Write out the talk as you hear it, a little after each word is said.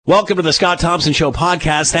Welcome to the Scott Thompson Show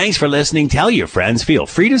podcast. Thanks for listening. Tell your friends. Feel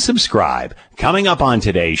free to subscribe. Coming up on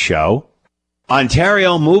today's show,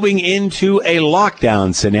 Ontario moving into a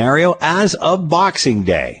lockdown scenario as of Boxing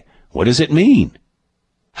Day. What does it mean?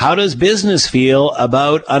 How does business feel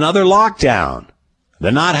about another lockdown?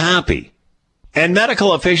 They're not happy. And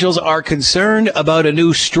medical officials are concerned about a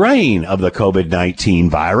new strain of the COVID-19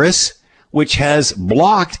 virus, which has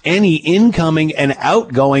blocked any incoming and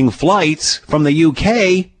outgoing flights from the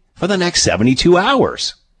UK for the next 72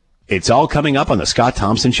 hours. It's all coming up on the Scott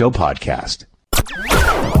Thompson Show podcast.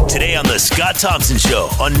 Today on the Scott Thompson Show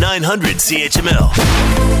on 900 CHML.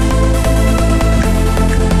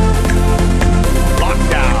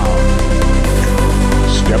 Lockdown.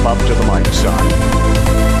 Step up to the mic, son.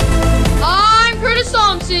 I'm Curtis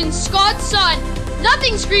Thompson, Scott's son.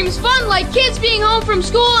 Nothing screams fun like kids being home from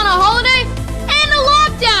school on a holiday and a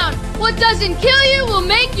lockdown. What doesn't kill you will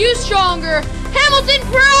make you stronger. Hamilton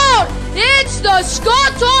proud! It's the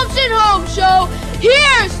Scott Thompson Home Show.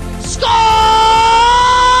 Here's Scott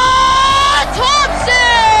Thompson!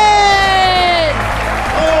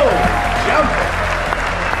 Oh, jump.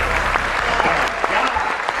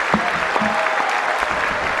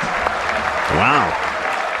 Wow.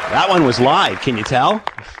 That one was live. Can you tell?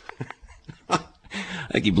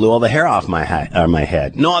 I think you blew all the hair off my head.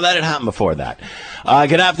 No, that had happened before that.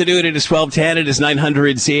 Good afternoon. It is 12:10. It is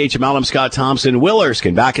 900 CHML. I'm Scott Thompson. Will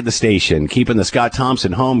Erskine back at the station, keeping the Scott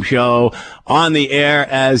Thompson Home Show on the air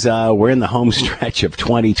as we're in the home stretch of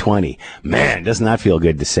 2020. Man, doesn't that feel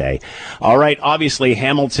good to say? All right. Obviously,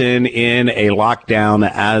 Hamilton in a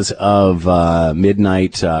lockdown as of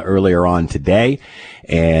midnight earlier on today.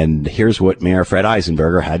 And here's what Mayor Fred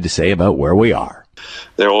Eisenberger had to say about where we are.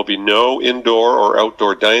 There will be no indoor or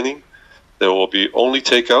outdoor dining. There will be only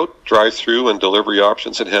takeout, drive-through, and delivery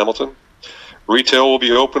options in Hamilton. Retail will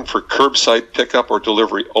be open for curbside pickup or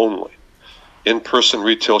delivery only. In-person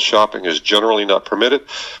retail shopping is generally not permitted,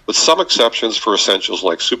 with some exceptions for essentials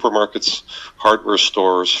like supermarkets, hardware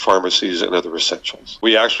stores, pharmacies, and other essentials.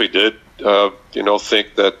 We actually did,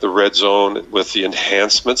 think that the red zone with the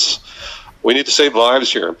enhancements, we need to save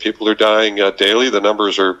lives here. People are dying daily. The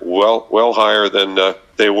numbers are well higher than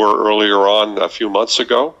they were earlier on a few months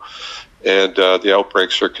ago, and the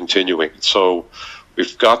outbreaks are continuing. So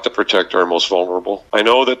we've got to protect our most vulnerable. I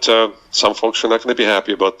know that some folks are not going to be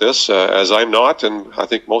happy about this, as I'm not, and I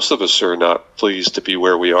think most of us are not pleased to be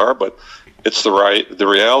where we are, but it's the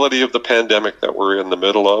reality of the pandemic that we're in the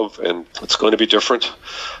middle of, and it's going to be different.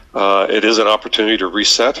 It is an opportunity to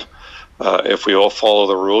reset. If we all follow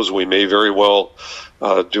the rules, we may very well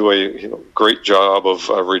do a great job of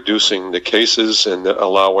reducing the cases and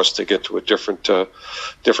allow us to get to a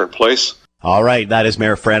different place. All right. That is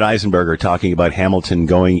Mayor Fred Eisenberger talking about Hamilton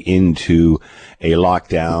going into a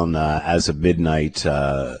lockdown as of midnight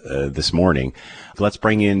this morning. Let's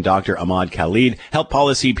bring in Dr. Ahmad Khalid, health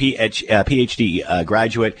policy PhD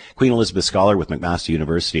graduate, Queen Elizabeth Scholar with McMaster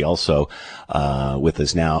University, also with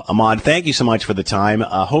us now. Ahmad, thank you so much for the time.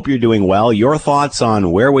 Hope you're doing well. Your thoughts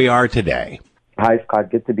on where we are today? Hi, Scott.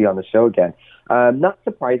 Good to be on the show again. Not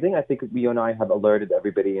surprising. I think you and I have alerted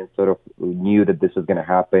everybody and sort of knew that this was going to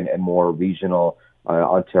happen, and more regional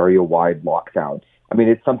Ontario-wide lockdown. I mean,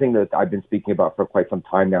 it's something that I've been speaking about for quite some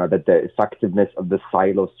time now, that the effectiveness of the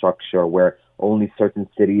silo structure where only certain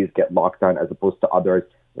cities get locked down as opposed to others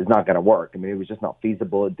is not going to work. I mean, it was just not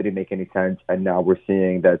feasible. It didn't make any sense. And now we're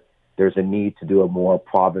seeing that there's a need to do a more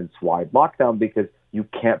province-wide lockdown because you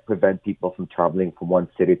can't prevent people from traveling from one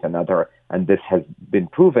city to another. And this has been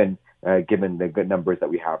proven given the good numbers that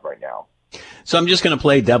we have right now. So I'm just going to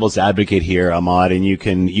play devil's advocate here, Ahmad, and you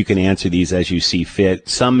can answer these as you see fit.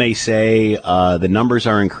 Some may say the numbers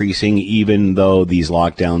are increasing even though these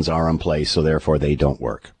lockdowns are in place, so therefore they don't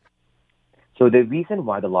work. So the reason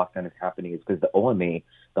why the lockdown is happening is because the OMA,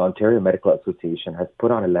 the Ontario Medical Association, has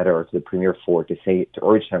put on a letter to the Premier Ford to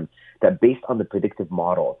urge him that based on the predictive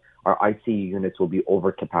model, our ICU units will be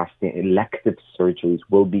over capacity and elective surgeries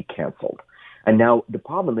will be canceled. And now the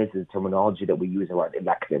problem is the terminology that we use around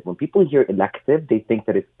elective. When people hear elective, they think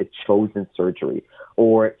that it's a chosen surgery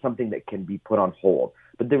or something that can be put on hold.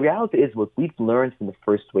 But the reality is what we've learned from the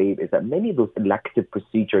first wave is that many of those elective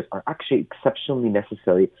procedures are actually exceptionally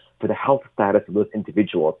necessary for the health status of those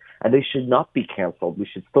individuals, and they should not be canceled. We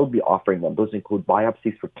should still be offering them. Those include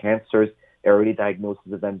biopsies for cancers, early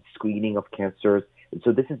diagnosis of them, screening of cancers. And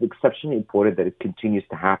so this is exceptionally important that it continues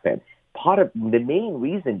to happen. Part of the main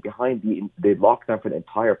reason behind the lockdown for the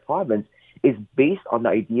entire province is based on the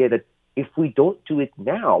idea that if we don't do it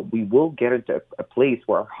now, we will get into a place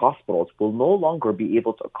where our hospitals will no longer be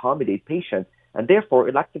able to accommodate patients, and therefore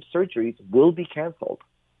elective surgeries will be canceled.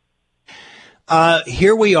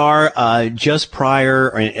 Here we are, just prior,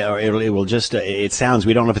 or it will just, it sounds,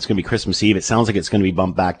 we don't know if it's going to be Christmas Eve. It sounds like it's going to be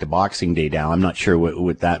bumped back to Boxing Day now. I'm not sure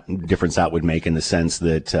what that difference that would make in the sense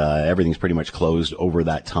that everything's pretty much closed over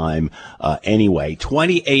that time anyway.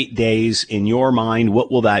 28 days in your mind,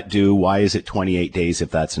 what will that do? Why is it 28 days if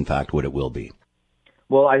that's in fact what it will be?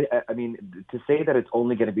 Well, I mean, to say that it's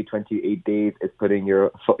only going to be 28 days is putting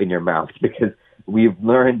your foot in your mouth, because we've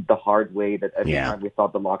learned the hard way that every time we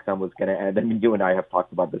thought the lockdown was going to end, I mean, you and I have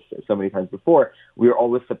talked about this so many times before, we were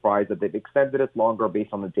always surprised that they've extended it longer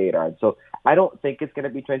based on the data. And so I don't think it's going to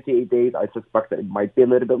be 28 days. I suspect that it might be a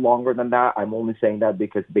little bit longer than that. I'm only saying that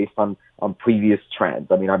because based on previous trends.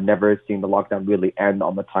 I mean, I've never seen the lockdown really end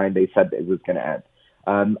on the time they said that it was going to end.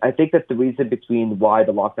 I think that the reason between why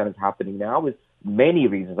the lockdown is happening now is many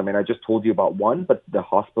reasons. I mean, I just told you about one, but the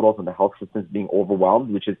hospitals and the health systems being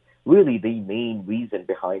overwhelmed, which is really the main reason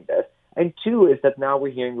behind this. And two is that now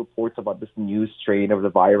we're hearing reports about this new strain of the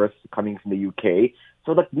virus coming from the UK.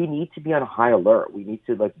 So, we need to be on high alert. We need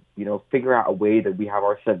to, figure out a way that we have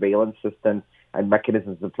our surveillance systems and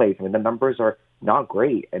mechanisms in place. I mean, the numbers are not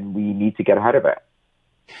great, and we need to get ahead of it.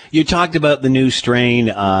 You talked about the new strain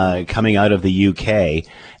coming out of the UK,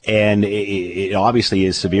 and it obviously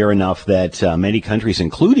is severe enough that many countries,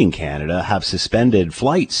 including Canada, have suspended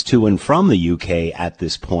flights to and from the UK at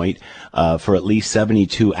this point for at least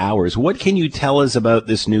 72 hours. What can you tell us about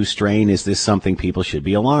this new strain? Is this something people should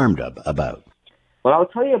be alarmed about? Well, I'll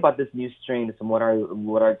tell you about this new strain. From what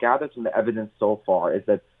I gathered from the evidence so far is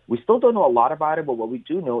that we still don't know a lot about it, but what we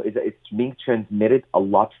do know is that it's being transmitted a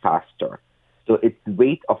lot faster. So its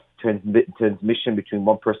rate of transmission between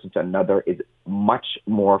one person to another is much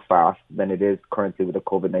more fast than it is currently with the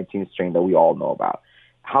COVID-19 strain that we all know about.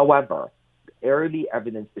 However, early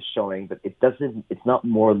evidence is showing that it's not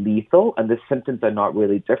more lethal, and the symptoms are not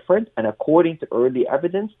really different. And according to early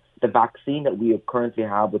evidence, the vaccine that we currently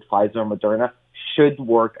have with Pfizer and Moderna should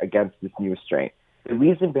work against this new strain. The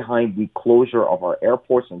reason behind the closure of our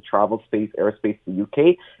airports and travel space, airspace to the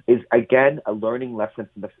UK is, again, a learning lesson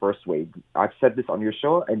from the first wave. I've said this on your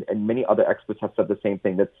show, and many other experts have said the same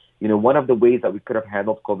thing, that, one of the ways that we could have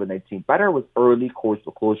handled COVID-19 better was early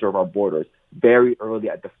closure of our borders, very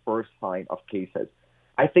early at the first sign of cases.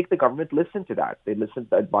 I think the government listened to that. They listened to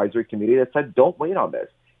the advisory committee that said, don't wait on this.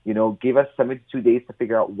 Give us 72 days to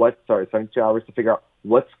figure out 72 hours to figure out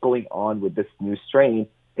what's going on with this new strain.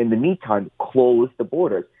 In the meantime, close the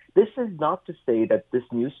borders. This is not to say that this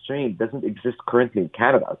new strain doesn't exist currently in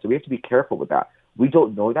Canada, so we have to be careful with that. We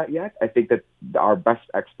don't know that yet. I think that our best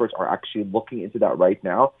experts are actually looking into that right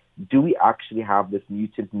now. Do we actually have this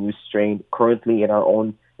mutant new strain currently in our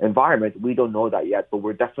own environment? We don't know that yet, but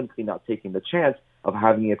we're definitely not taking the chance of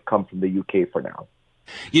having it come from the UK for now.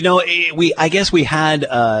 I guess we had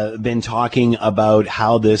been talking about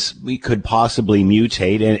how we could possibly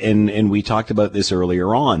mutate, and we talked about this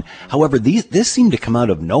earlier on. However, this seemed to come out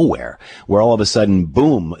of nowhere, where all of a sudden,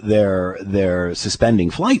 boom, they're suspending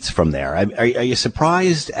flights from there. Are you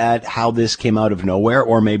surprised at how this came out of nowhere,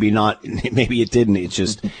 or maybe not? Maybe it didn't. It's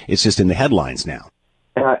just in the headlines now.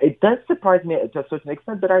 It does surprise me to a certain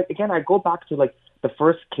extent, but I go back to the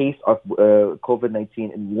first case of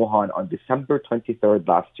COVID-19 in Wuhan on December 23rd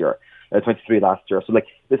last year. So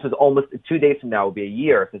this was almost 2 days from now will be a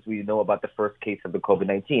year since we know about the first case of the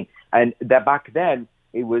COVID-19. And that back then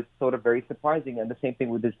it was sort of very surprising. And the same thing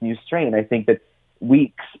with this new strain. I think that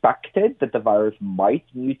we expected that the virus might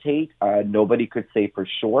mutate. Nobody could say for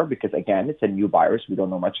sure because, again, it's a new virus. We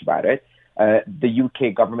don't know much about it. The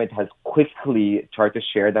UK government has quickly tried to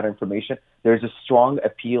share that information. There's a strong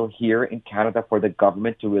appeal here in Canada for the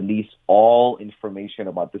government to release all information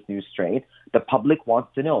about this new strain. The public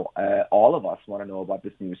wants to know. All of us want to know about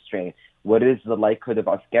this new strain. What is the likelihood of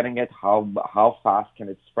us getting it? How fast can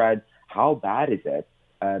it spread? How bad is it?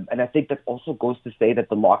 And I think that also goes to say that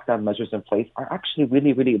the lockdown measures in place are actually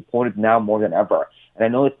really, really important now more than ever. And I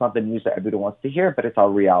know it's not the news that everyone wants to hear, but it's our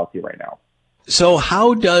reality right now. So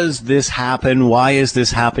how does this happen? Why is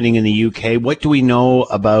this happening in the UK? What do we know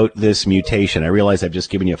about this mutation? I realize I've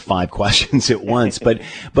just given you 5 questions at once, but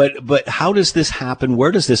how does this happen?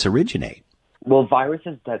 Where does this originate? Well,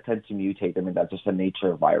 viruses that tend to mutate. I mean, that's just the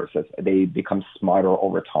nature of viruses. They become smarter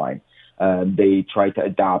over time. They try to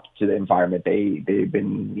adapt to the environment they've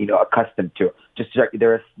been, accustomed to.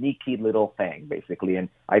 They're a sneaky little thing, basically. And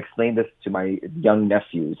I explain this to my young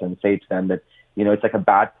nephews and say to them that, it's like a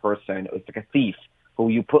bad person. It's like a thief who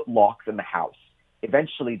you put locks in the house.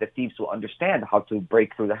 Eventually, the thieves will understand how to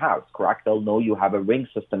break through the house, correct? They'll know you have a ring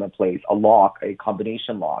system in place, a lock, a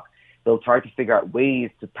combination lock. They'll try to figure out ways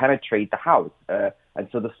to penetrate the house. And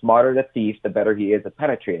so the smarter the thief, the better he is at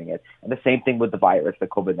penetrating it. And the same thing with the virus, the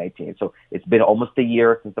COVID-19. So it's been almost a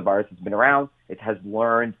year since the virus has been around. It has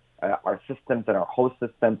learned our systems and our host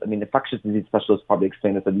systems. I mean, infectious disease specialists probably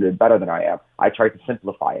explain this a little bit better than I am. I try to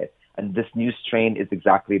simplify it. And this new strain is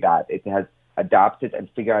exactly that. It has adapted and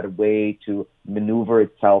figured out a way to maneuver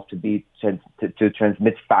itself to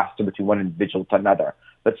transmit faster between one individual to another.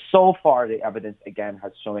 But so far, the evidence, again,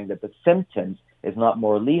 has showing that the symptoms is not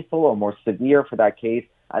more lethal or more severe for that case.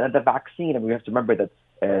 And that the vaccine, and we have to remember that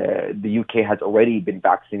the UK has already been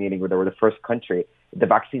vaccinating, or they were the first country. The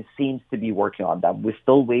vaccine seems to be working on them. We're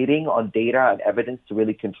still waiting on data and evidence to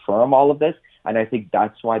really confirm all of this. And I think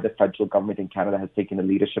that's why the federal government in Canada has taken a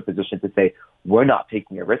leadership position to say, we're not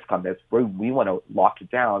taking a risk on this. We want to lock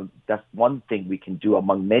it down. That's one thing we can do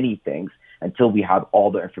among many things until we have all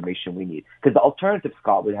the information we need. Because the alternative,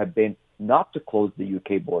 Scott, would have been not to close the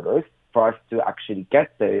UK borders, for us to actually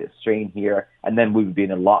get the strain here, and then we would be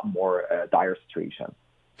in a lot more dire situation.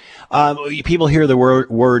 People hear the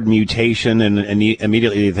word mutation and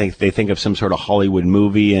immediately they think of some sort of Hollywood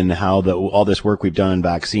movie and how all this work we've done in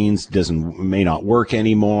vaccines may not work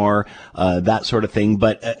anymore, that sort of thing.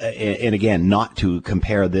 But and again, not to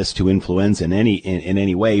compare this to influenza in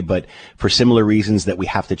any way, but for similar reasons that we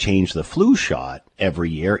have to change the flu shot every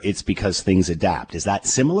year, it's because things adapt. Is that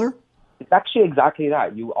similar? It's actually exactly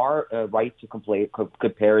that. You are right to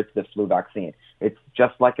compare it to the flu vaccine. It's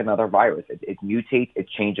just like another virus. It mutates, it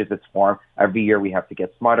changes its form. Every year we have to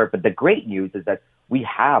get smarter. But the great news is that we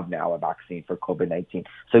have now a vaccine for COVID-19.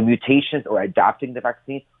 So mutations or adapting the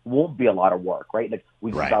vaccine won't be a lot of work, right? Like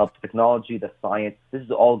we've developed the technology, the science. This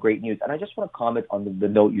is all great news. And I just want to comment on the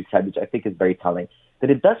note you said, which I think is very telling, that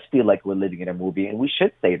it does feel like we're living in a movie, and we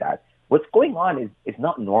should say that. What's going on is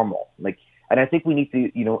not normal. And I think we need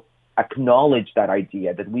to, acknowledge that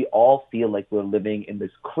idea that we all feel like we're living in this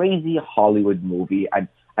crazy Hollywood movie. And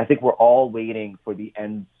I think we're all waiting for the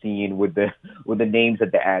end scene with the names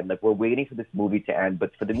at the end. Like we're waiting for this movie to end.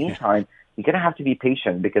 But for the meantime, you're going to have to be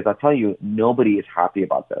patient, because I'll tell you, nobody is happy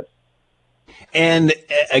about this. And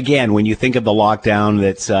again, when you think of the lockdown,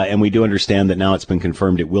 and we do understand that now it's been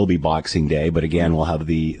confirmed it will be Boxing Day, but again, we'll have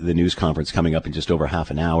the news conference coming up in just over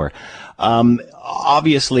half an hour.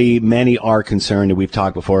 Obviously, many are concerned, and we've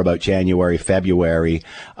talked before about January, February,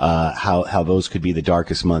 how those could be the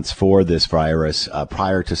darkest months for this virus,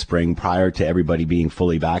 prior to spring, prior to everybody being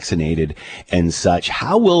fully vaccinated and such.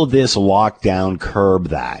 How will this lockdown curb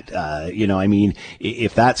that?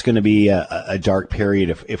 If that's going to be a dark period,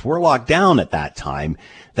 if we're locked down at that time,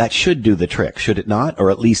 that should do the trick, should it not? Or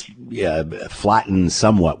at least flatten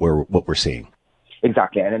somewhat what we're seeing.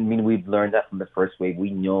 Exactly. And I mean, we've learned that from the first wave.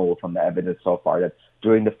 We know from the evidence so far that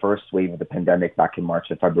during the first wave of the pandemic back in March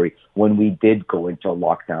and February, when we did go into a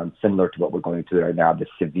lockdown similar to what we're going through right now, the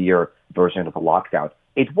severe version of a lockdown,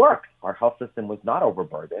 it worked. Our health system was not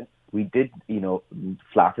overburdened. We did,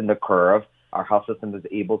 flatten the curve. Our health system was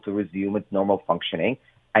able to resume its normal functioning,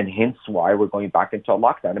 and hence why we're going back into a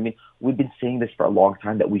lockdown. I mean, we've been saying this for a long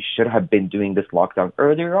time, that we should have been doing this lockdown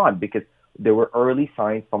earlier on, because there were early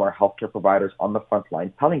signs from our healthcare providers on the front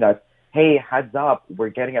line telling us, hey, heads up, we're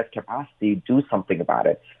getting at capacity, do something about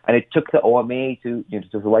it. And it took the OMA to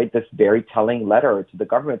write this very telling letter to the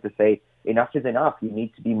government to say, enough is enough. You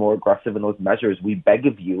need to be more aggressive in those measures. We beg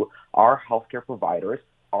of you. Our healthcare providers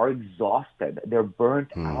are exhausted. They're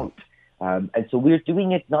burnt out. And so we're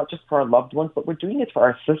doing it not just for our loved ones, but we're doing it for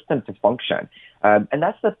our system to function. And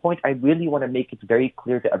that's the point I really want to make it very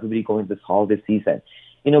clear to everybody going this holiday season.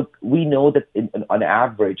 We know that on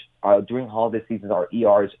average, during holiday seasons, our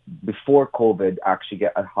ERs before COVID actually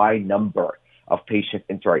get a high number of patients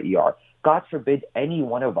into our ER. God forbid any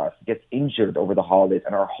one of us gets injured over the holidays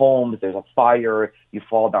in our homes, there's a fire, you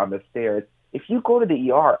fall down the stairs. If you go to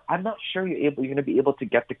the ER, I'm not sure you're going to be able to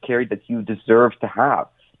get the care that you deserve to have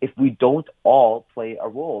if we don't all play a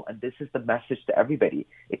role. And this is the message to everybody.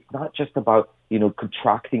 It's not just about,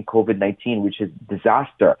 contracting COVID-19, which is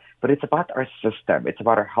disaster, but it's about our system. It's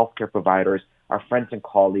about our healthcare providers, our friends and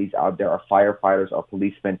colleagues out there, our firefighters, our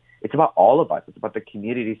policemen. It's about all of us. It's about the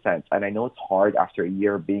community sense. And I know it's hard after a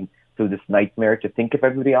year of being through this nightmare to think of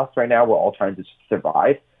everybody else right now. We're all trying to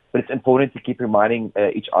survive. But it's important to keep reminding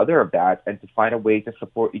each other of that and to find a way to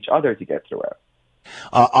support each other to get through it.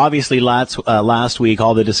 Obviously, last week,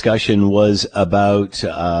 all the discussion was about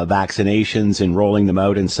vaccinations and rolling them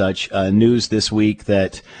out and such. News this week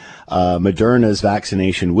that Moderna's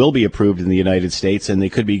vaccination will be approved in the United States, and they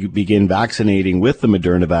could begin vaccinating with the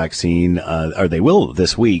Moderna vaccine, or they will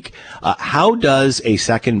this week. How does a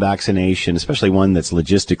second vaccination, especially one that's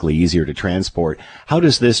logistically easier to transport, how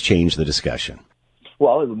does this change the discussion?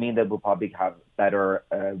 Well, it would mean that we'll probably have better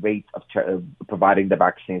rates of providing the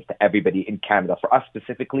vaccines to everybody in Canada. For us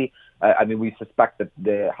specifically, we suspect that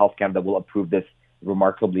the Health Canada will approve this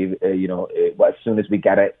remarkably, as soon as we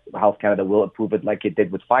get it, Health Canada will approve it like it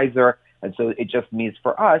did with Pfizer. And so it just means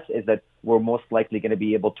for us is that we're most likely going to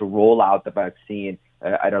be able to roll out the vaccine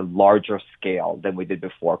at a larger scale than we did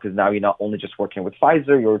before. Because now you're not only just working with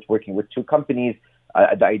Pfizer, you're working with two companies.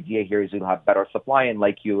 The idea here is you'll have better supply. And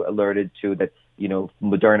like you alerted to that,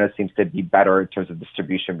 Moderna seems to be better in terms of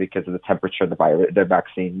distribution because of the temperature the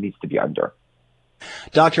vaccine needs to be under.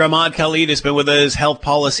 Dr. Ahmad Khalid has been with us, health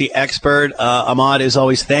policy expert. Ahmad, as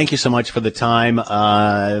always, thank you so much for the time.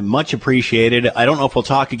 Much appreciated. I don't know if we'll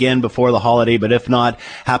talk again before the holiday, but if not,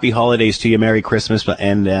 happy holidays to you. Merry Christmas.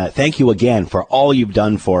 And thank you again for all you've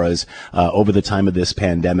done for us over the time of this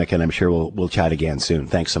pandemic. And I'm sure we'll chat again soon.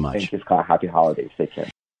 Thanks so much. Thank you, Scott. Happy holidays. Take care.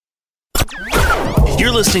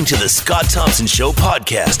 You're listening to the Scott Thompson Show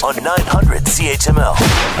podcast on 900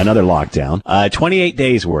 CHML. Another lockdown. 28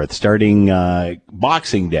 days worth starting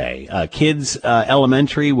Boxing Day. Kids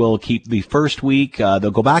elementary will keep the first week. They'll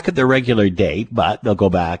go back at their regular date, but they'll go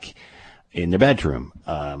back in their bedroom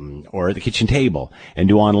or at the kitchen table and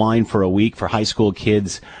do online for a week. For high school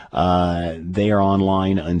kids, they are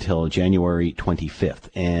online until January 25th.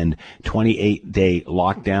 And 28-day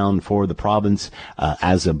lockdown for the province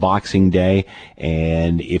as of Boxing Day.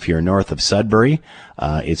 And if you're north of Sudbury,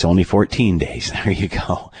 it's only 14 days. There you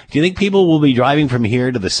go. Do you think people will be driving from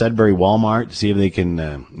here to the Sudbury Walmart to see if they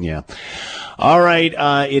can, yeah. All right,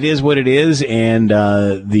 it is what it is, and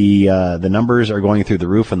the numbers are going through the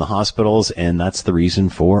roof in the hospitals, and that's the reason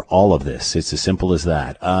for all of this. It's as simple as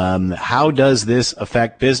that. How does this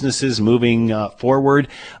affect businesses moving forward?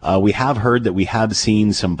 We have heard that we have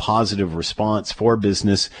seen some positive response for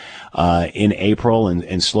business in April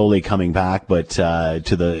and slowly coming back, but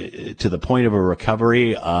to the point of a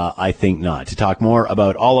recovery, I think not. To talk more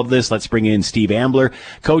about all of this, let's bring in Steve Ambler,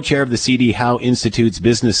 co-chair of the C.D. Howe Institute's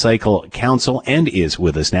Business Cycle Council, and is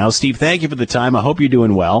with us now. Steve, thank you for the time. I hope you're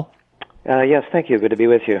doing well. Yes, thank you. Good to be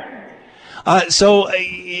with you. So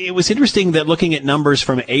it was interesting that looking at numbers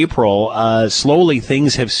from April, slowly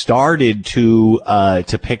things have started to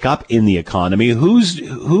pick up in the economy. Who's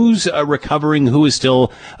recovering? Who is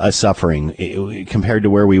still suffering compared to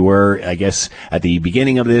where we were, I guess, at the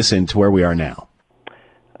beginning of this and to where we are now?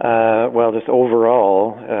 Well, just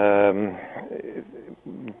overall,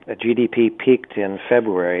 GDP peaked in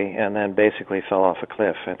February and then basically fell off a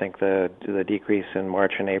cliff. I think the decrease in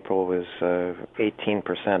March and April was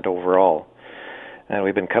 18% overall. And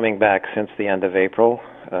we've been coming back since the end of April,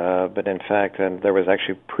 but in fact, there was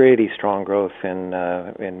actually pretty strong growth in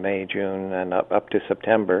May, June, and up to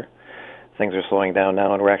September. Things are slowing down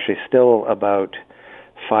now, and we're actually still about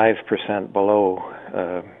 5% below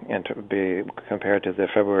compared to the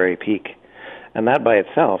February peak. And that by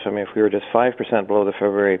itself, I mean, if we were just 5% below the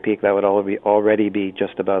February peak, that would already be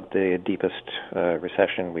just about the deepest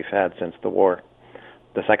recession we've had since the war,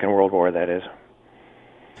 the Second World War, that is.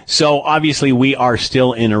 So obviously we are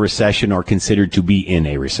still in a recession or considered to be in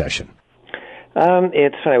a recession.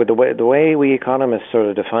 It's funny, the way we economists sort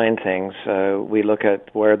of define things, we look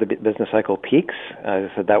at where the business cycle peaks. As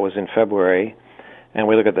I said, that was in February. And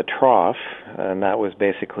we look at the trough, and that was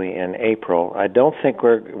basically in April. I don't think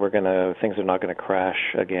things are not gonna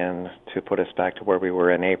crash again to put us back to where we were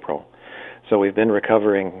in April. So we've been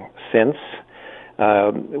recovering since.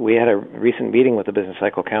 We had a recent meeting with the Business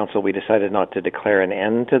Cycle Council. We decided not to declare an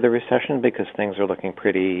end to the recession because things are looking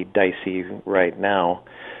pretty dicey right now.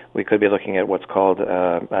 We could be looking at what's called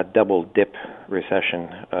a double dip recession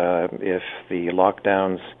if the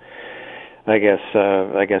lockdowns. I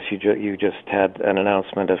guess you just had an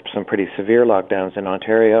announcement of some pretty severe lockdowns in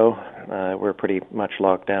Ontario. We're pretty much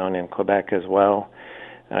locked down in Quebec as well.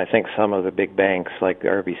 And I think some of the big banks like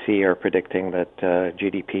RBC are predicting that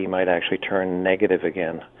GDP might actually turn negative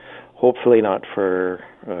again. Hopefully not for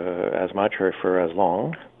as much or for as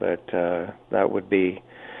long, but that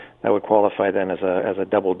would qualify then as a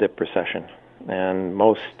double dip recession. And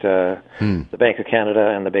most the Bank of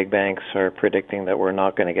Canada and the big banks are predicting that we're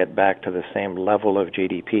not going to get back to the same level of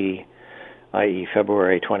GDP, i.e.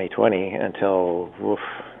 February 2020, until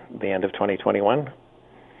the end of 2021.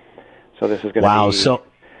 So this is going to be so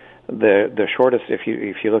the shortest. If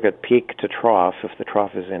you look at peak to trough, if the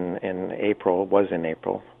trough is in April, was in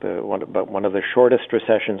April, one of the shortest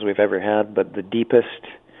recessions we've ever had, but the deepest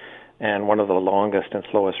and one of the longest and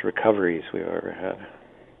slowest recoveries we've ever had.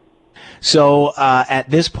 So at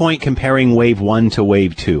this point, comparing wave 1 to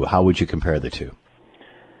wave 2, how would you compare the two?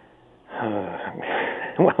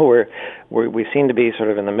 well, we seem to be sort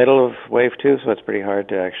of in the middle of wave 2, so it's pretty hard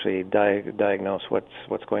to actually diagnose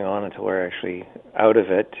what's going on until we're actually out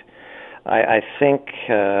of it. I think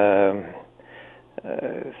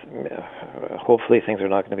hopefully things are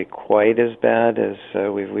not going to be quite as bad as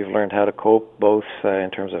we've learned how to cope, both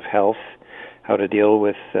in terms of health, how to deal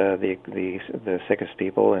with the sickest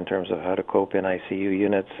people in terms of how to cope in ICU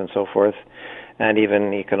units and so forth. And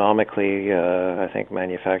even economically, I think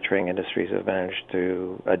manufacturing industries have managed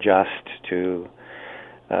to adjust to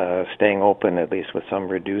staying open, at least with some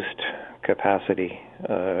reduced capacity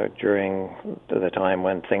during the time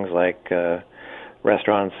when things like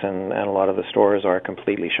restaurants and a lot of the stores are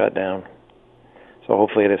completely shut down. So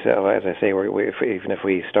hopefully, as I say, even if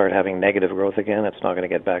we start having negative growth again, it's not going to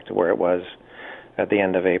get back to where it was at the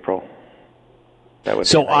end of April. That would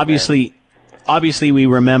so Obviously, we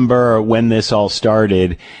remember when this all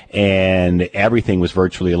started and everything was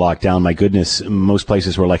virtually locked down. My goodness, most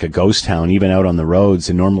places were like a ghost town, even out on the roads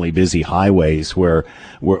and normally busy highways were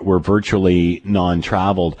virtually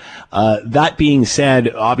non-traveled. That being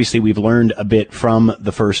said, obviously, we've learned a bit from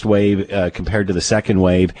the first wave compared to the second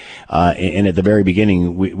wave. And at the very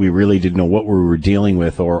beginning, we really didn't know what we were dealing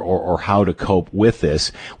with or how to cope with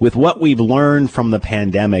this. With what we've learned from the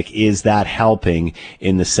pandemic, is that helping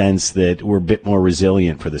in the sense that we're bit more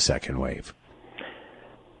resilient for the second wave?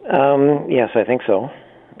 Yes, I think so.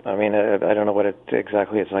 I mean, I don't know what it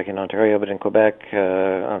exactly it's like in Ontario, but in Quebec,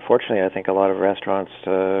 unfortunately, I think a lot of restaurants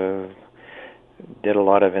did a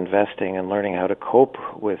lot of investing and learning how to cope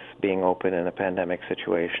with being open in a pandemic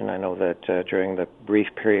situation. I know that during the brief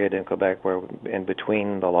period in Quebec where in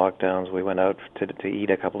between the lockdowns, we went out to eat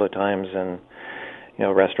a couple of times, and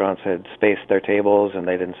restaurants had spaced their tables and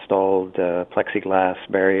they'd installed plexiglass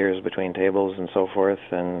barriers between tables and so forth,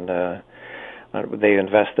 and they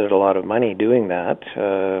invested a lot of money doing that.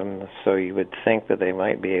 So you would think that they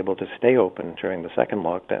might be able to stay open during the second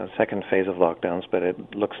phase of lockdowns, but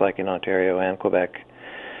it looks like in Ontario and Quebec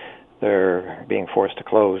they're being forced to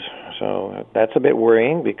close. So that's a bit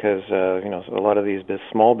worrying because a lot of these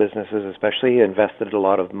small businesses especially invested a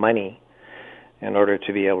lot of money in order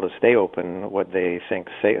to be able to stay open, what they think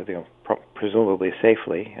presumably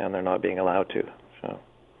safely, and they're not being allowed to. So.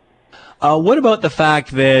 What about the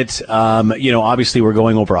fact that, obviously we're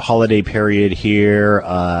going over a holiday period here,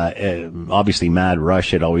 obviously mad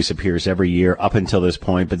rush, it always appears every year up until this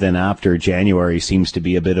point, but then after January seems to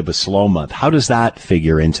be a bit of a slow month. How does that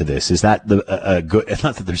figure into this? Is that a good, it's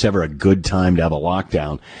not that there's ever a good time to have a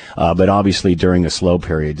lockdown, but obviously during a slow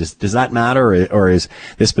period, does that matter, or has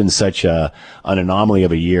this been such an anomaly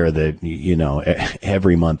of a year that,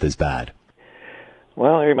 every month is bad?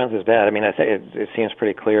 Well, every month is bad. I mean, I think it seems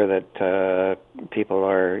pretty clear that people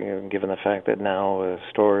are, given the fact that now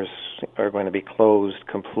stores are going to be closed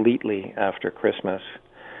completely after Christmas.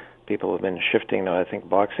 People have been shifting. I think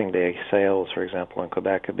Boxing Day sales, for example, in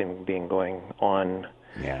Quebec have been going on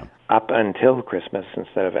up until Christmas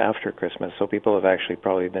instead of after Christmas. So people have actually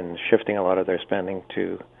probably been shifting a lot of their spending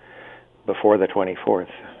to before the 24th.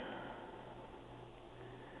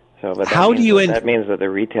 So, but that means that the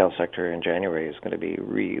retail sector in January is going to be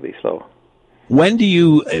really slow. When do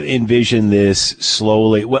you envision this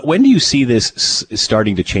slowly? When do you see this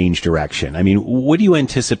starting to change direction? I mean, what do you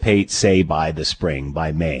anticipate, say, by the spring,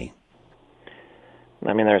 by May?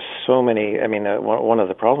 I mean, there's so many. I mean, one of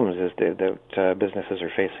the problems is that businesses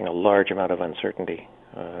are facing a large amount of uncertainty.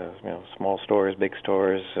 Small stores, big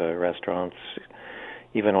stores, restaurants.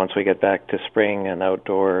 Even once we get back to spring and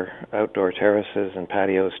outdoor terraces and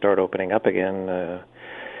patios start opening up again,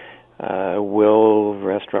 will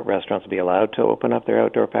restaurants be allowed to open up their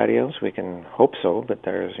outdoor patios? We can hope so, but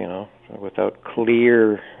there's without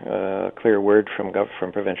clear word from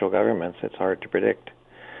provincial governments, it's hard to predict.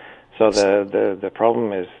 So the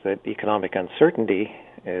problem is that economic uncertainty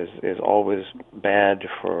is always bad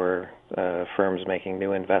for firms making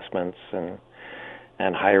new investments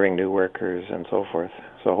and hiring new workers and so forth.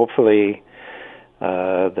 So hopefully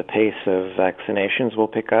the pace of vaccinations will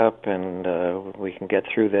pick up and we can get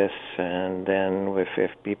through this. And then if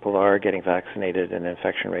people are getting vaccinated and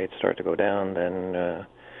infection rates start to go down, then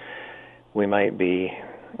we might be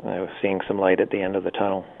seeing some light at the end of the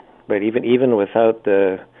tunnel. But even without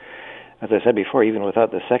as I said before, even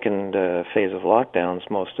without the second phase of lockdowns,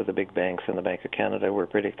 most of the big banks and the Bank of Canada were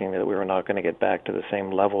predicting that we were not going to get back to the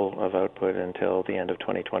same level of output until the end of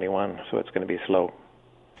 2021. So it's going to be slow.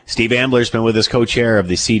 Steve Ambler's been with us, co-chair of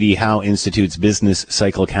the C.D. Howe Institute's Business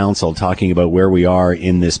Cycle Council, talking about where we are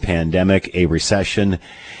in this pandemic, a recession,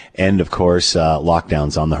 and, of course,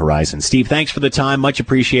 lockdowns on the horizon. Steve, thanks for the time. Much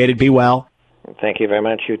appreciated. Be well. Thank you very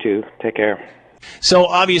much. You too. Take care. So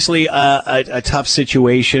obviously a tough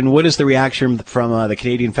situation. What is the reaction from the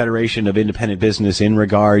Canadian Federation of Independent Business in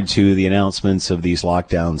regard to the announcements of these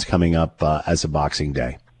lockdowns coming up as of Boxing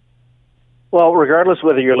Day? Well, regardless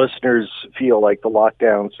whether your listeners feel like the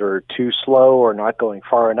lockdowns are too slow or not going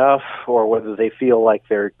far enough, or whether they feel like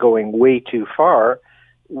they're going way too far,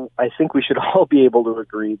 I think we should all be able to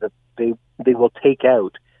agree that they will take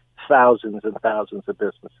out thousands and thousands of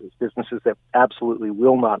businesses that absolutely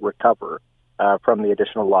will not recover from the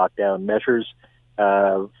additional lockdown measures,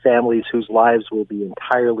 families whose lives will be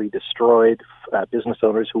entirely destroyed, business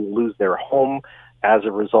owners who will lose their home as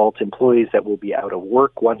a result, employees that will be out of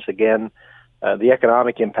work once again. The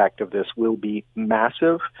economic impact of this will be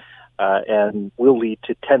massive and will lead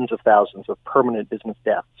to tens of thousands of permanent business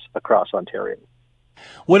deaths across Ontario.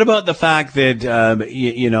 What about the fact that,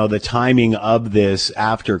 the timing of this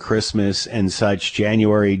after Christmas and such,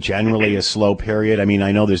 January, generally a slow period? I mean,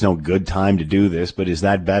 I know there's no good time to do this, but is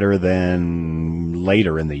that better than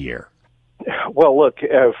later in the year? Well, look,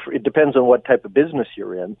 it depends on what type of business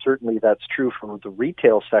you're in. Certainly that's true for the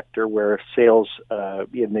retail sector where sales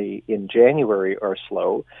in January are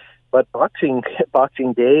slow. But Boxing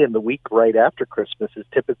Day and the week right after Christmas is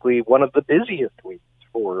typically one of the busiest weeks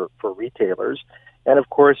for retailers. And of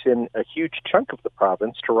course, in a huge chunk of the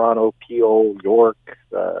province, Toronto, Peel, York,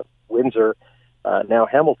 Windsor, now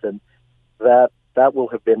Hamilton, that will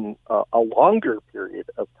have been a longer period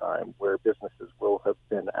of time where businesses will have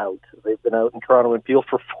been out. They've been out in Toronto and Peel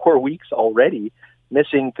for 4 weeks already,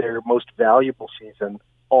 missing their most valuable season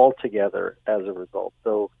altogether as a result.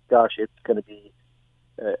 So, gosh, it's going to be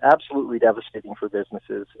absolutely devastating for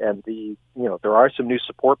businesses. And there are some new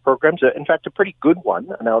support programs. In fact, a pretty good one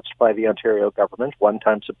announced by the Ontario government,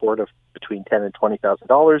 one-time support of between $10,000 and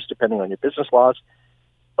 $20,000, depending on your business laws.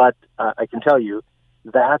 But I can tell you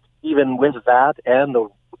that even with that and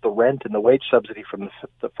the rent and the wage subsidy from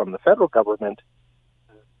the federal government,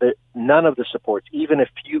 none of the supports, even if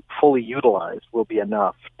fully utilized, will be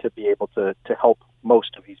enough to be able to help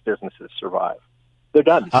most of these businesses survive. They're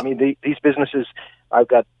done. I mean, these businesses, I've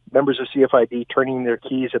got members of CFIB turning their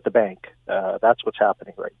keys at the bank. That's what's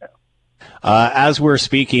happening right now. As we're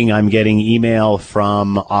speaking, I'm getting email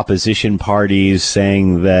from opposition parties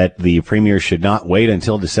saying that the premier should not wait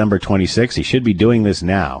until December 26th. He should be doing this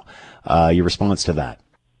now. Your response to that?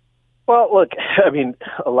 Well, look, I mean,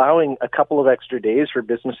 allowing a couple of extra days for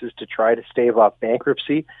businesses to try to stave off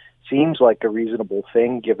bankruptcy seems like a reasonable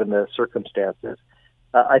thing given the circumstances.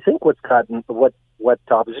 I think what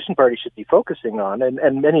the opposition parties should be focusing on,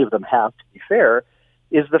 and many of them have, to be fair,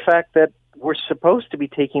 is the fact that we're supposed to be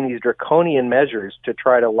taking these draconian measures to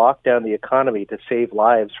try to lock down the economy to save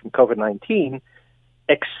lives from COVID-19,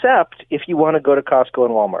 except if you want to go to Costco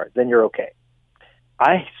and Walmart, then you're okay.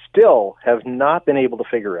 I still have not been able to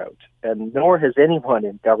figure out, and nor has anyone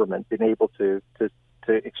in government been able to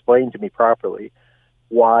explain to me properly,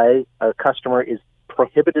 why a customer is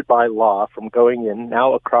prohibited by law from going in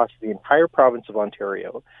now across the entire province of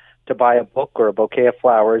Ontario to buy a book or a bouquet of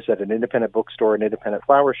flowers at an independent bookstore, an independent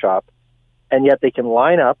flower shop, and yet they can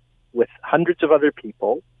line up with hundreds of other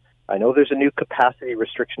people. I know there's a new capacity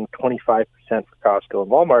restriction of 25% for Costco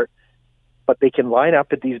and Walmart, but they can line up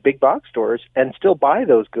at these big box stores and still buy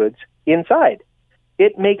those goods inside.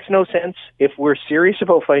 It makes no sense. If we're serious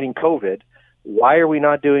about fighting COVID, why are we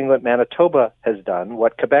not doing what Manitoba has done,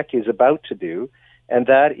 what Quebec is about to do, and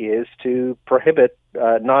that is to prohibit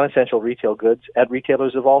non-essential retail goods at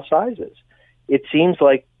retailers of all sizes? It seems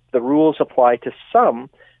like the rules apply to some,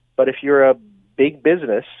 but if you're a big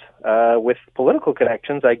business with political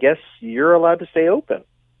connections, I guess you're allowed to stay open.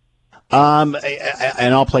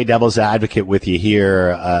 And I'll play devil's advocate with you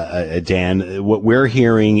here, Dan. What we're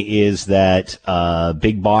hearing is that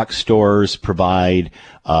big box stores provide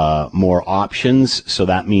more options, so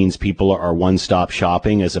that means people are one-stop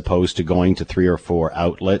shopping as opposed to going to 3 or 4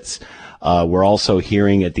 outlets. We're also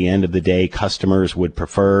hearing at the end of the day, customers would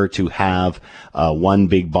prefer to have one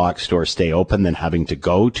big box store stay open than having to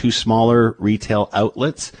go to smaller retail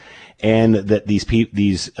outlets. And that these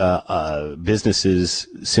businesses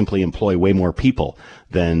simply employ way more people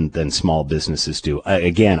than small businesses do.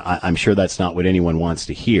 Again, I'm sure that's not what anyone wants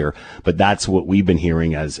to hear, but that's what we've been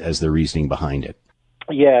hearing as the reasoning behind it.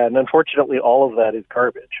 Yeah, and unfortunately, all of that is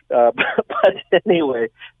garbage. But anyway,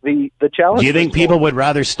 the challenge. Do you think people would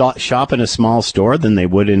rather shop in a small store than they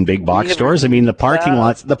would in big box stores? I mean, the parking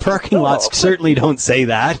lots certainly don't say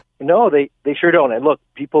that. No, they sure don't. And look,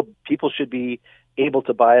 people should be able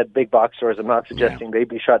to buy at big box stores. I'm not suggesting they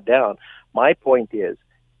be shut down. My point is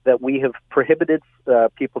that we have prohibited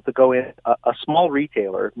people to go in. A small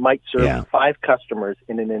retailer might serve 5 customers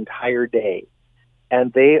in an entire day.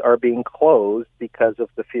 and they are being closed because of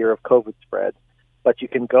the fear of COVID spread. But you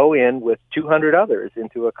can go in with 200 others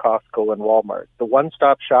into a Costco and Walmart. The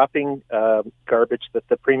one-stop shopping garbage that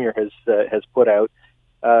the Premier has put out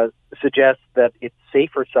suggests that it's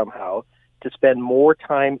safer somehow to spend more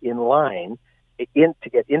time in line to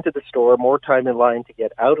get into the store, more time in line to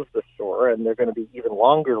get out of the store, and there are going to be even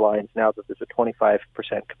longer lines now that there's a 25%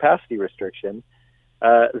 capacity restriction,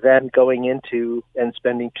 than going into and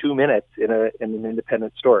spending 2 minutes in an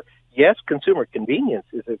independent store. Yes, consumer convenience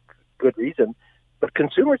is a good reason, but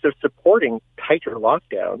consumers are supporting tighter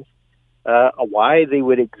lockdowns. Why they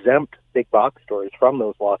would exempt big box stores from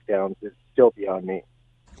those lockdowns is still beyond me.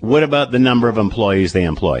 What about the number of employees they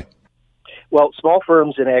employ? Well, small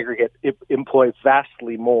firms in aggregate employ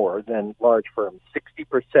vastly more than large firms.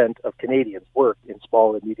 60% of Canadians work in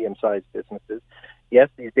small and medium-sized businesses. Yes,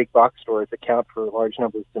 these big box stores account for large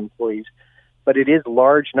numbers of employees, but it is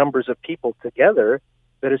large numbers of people together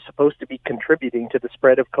that is supposed to be contributing to the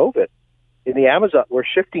spread of COVID. In the Amazon, we're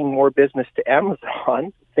shifting more business to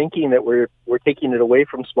Amazon, thinking that we're taking it away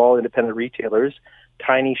from small independent retailers,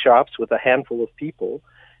 tiny shops with a handful of people,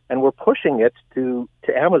 and we're pushing it to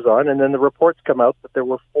Amazon. And then the reports come out that there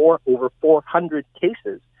were over 400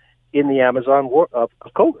 cases in the Amazon of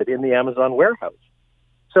COVID in the Amazon warehouse.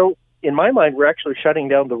 So, in my mind, we're actually shutting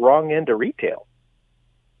down the wrong end of retail.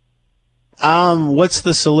 What's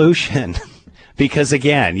the solution? Because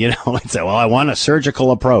again, it's I want a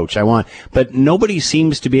surgical approach. But nobody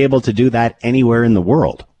seems to be able to do that anywhere in the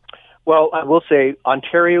world. Well, I will say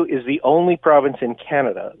Ontario is the only province in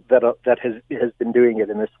Canada that has been doing it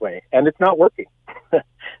in this way, and it's not working.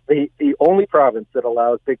 The only province that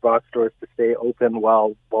allows big box stores to stay open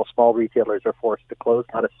while small retailers are forced to close.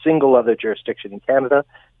 Not a single other jurisdiction in Canada,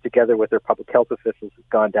 together with their public health officials, has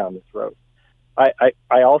gone down this road.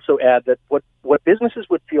 I also add that what businesses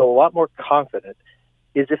would feel a lot more confident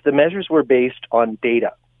is if the measures were based on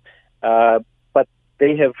data. But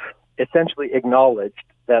they have essentially acknowledged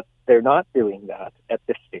that they're not doing that at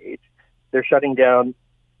this stage. They're shutting down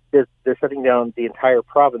the entire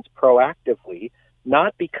province proactively,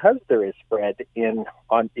 not because there is spread in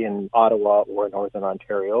Ottawa or Northern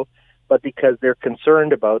Ontario, but because they're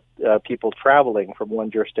concerned about people traveling from one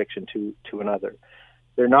jurisdiction to another.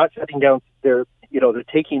 They're not shutting down. They're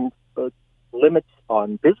taking limits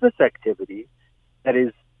on business activity that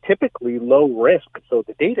is typically low risk, so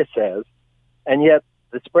the data says, and yet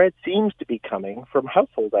the spread seems to be coming from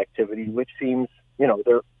household activity, which seems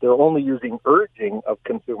they're only using urging of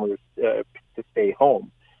consumers to stay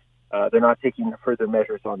home. They're not taking further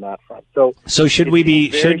measures on that front. So should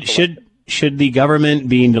the government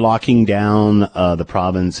be locking down the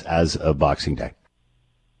province as of Boxing Day?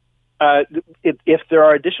 If there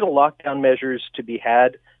are additional lockdown measures to be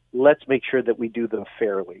had, let's make sure that we do them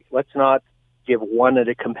fairly. Let's not give one at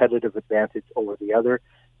a competitive advantage over the other.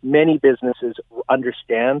 Many businesses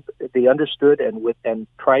understood and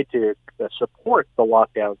tried to support the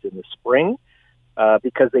lockdowns in the spring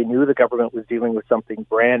because they knew the government was dealing with something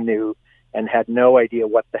brand new and had no idea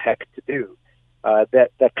what the heck to do.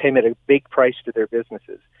 That came at a big price to their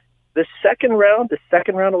businesses. The second round of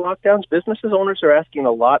lockdowns, businesses owners are asking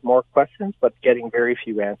a lot more questions, but getting very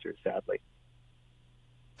few answers, sadly.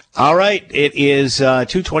 All right. It is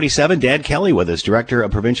 2:27. Dan Kelly with us, Director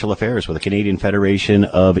of Provincial Affairs with the Canadian Federation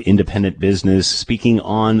of Independent Business, speaking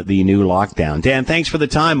on the new lockdown. Dan, thanks for the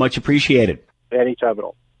time. Much appreciated. Anytime at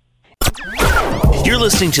all. You're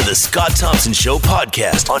listening to the Scott Thompson Show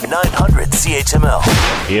podcast on 900 CHML.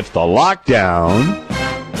 If the lockdown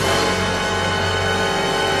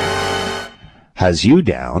has you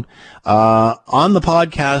down, on the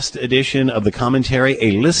podcast edition of the commentary,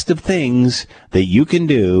 a list of things that you can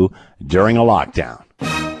do during a lockdown.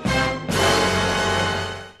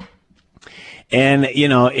 And,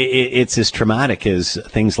 it's as traumatic as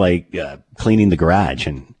things like cleaning the garage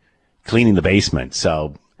and cleaning the basement.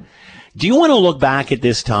 So do you want to look back at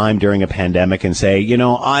this time during a pandemic and say,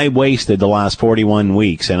 I wasted the last 41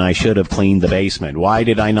 weeks and I should have cleaned the basement. Why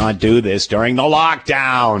did I not do this during the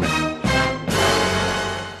lockdown?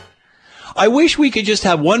 I wish we could just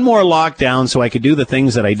have one more lockdown so I could do the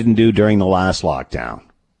things that I didn't do during the last lockdown.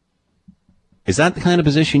 Is that the kind of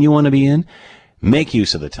position you want to be in? Make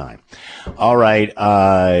use of the time. All right.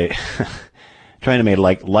 Trying to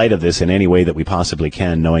make light of this in any way that we possibly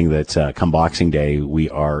can, knowing that come Boxing Day, we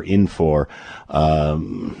are in for,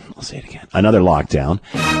 I'll say it again, another lockdown.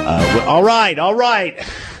 All right.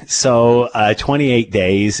 So 28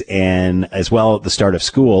 days, and as well at the start of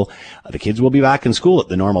school, the kids will be back in school at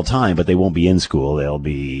the normal time, but they won't be in school. They'll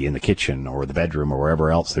be in the kitchen or the bedroom or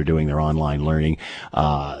wherever else they're doing their online learning.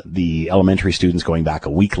 The elementary students going back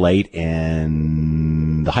a week late,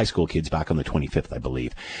 and the high school kids back on the 25th, I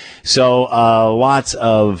believe. So lots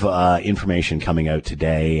of information coming out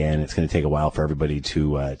today, and it's going to take a while for everybody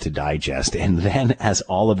to digest. And then as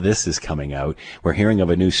all of this is coming out, we're hearing of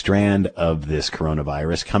a new strand of this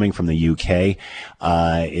coronavirus coming from the UK.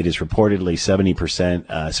 It is reportedly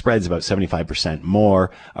 70%, spreads about 75% more,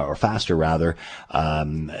 or faster rather.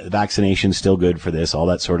 Vaccination still good for this, all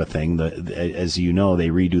that sort of thing. As you know, they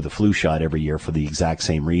redo the flu shot every year for the exact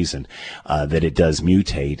same reason, that it does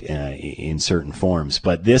mutate in certain forms.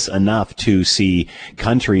 But this enough to see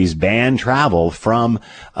countries ban travel from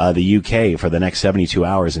the UK for the next 72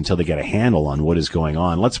 hours until they get a handle on what is going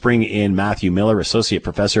on. Let's bring in Matthew Miller, Associate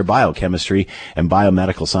Professor of Biochemistry and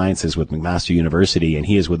Biomedical Sciences with McMaster University, and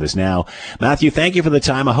he is with us now. Matthew, thank you for the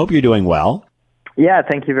time. I hope you're doing well. Yeah,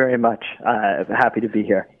 thank you very much. Happy to be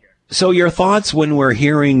here. So your thoughts when we're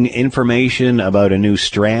hearing information about a new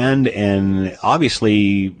strand, and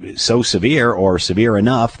obviously so severe or severe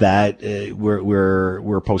enough that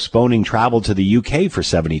we're postponing travel to the UK for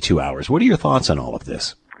 72 hours. What are your thoughts on all of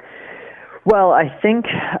this? Well, I think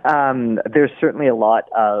there's certainly a lot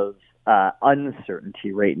of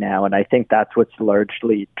uncertainty right now, and I think that's what's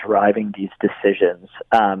largely driving these decisions.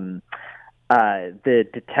 The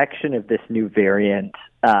detection of this new variant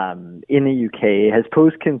in the UK has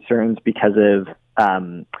posed concerns because of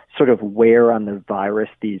sort of where on the virus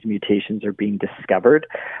these mutations are being discovered,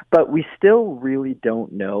 but we still really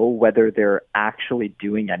don't know whether they're actually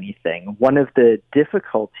doing anything. One of the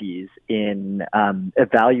difficulties in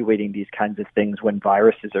evaluating these kinds of things when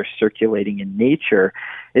viruses are circulating in nature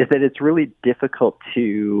is that it's really difficult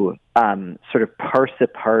to sort of parse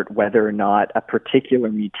apart whether or not a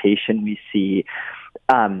particular mutation we see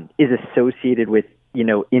is associated with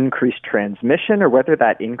increased transmission, or whether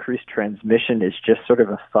that increased transmission is just sort of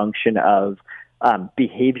a function of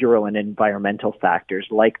behavioral and environmental factors,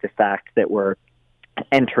 like the fact that we're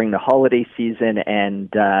entering the holiday season and,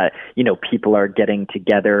 people are getting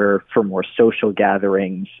together for more social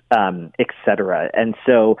gatherings, et cetera. And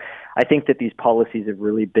so I think that these policies have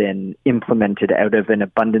really been implemented out of an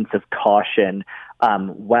abundance of caution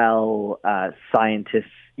while scientists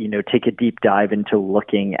take a deep dive into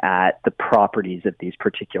looking at the properties of these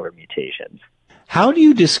particular mutations. How do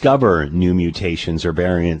you discover new mutations or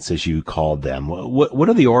variants, as you called them? What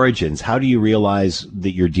are the origins? How do you realize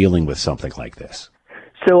that you're dealing with something like this?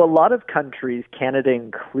 So a lot of countries, Canada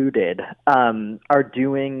included, are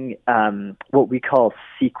doing what we call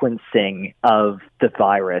sequencing of the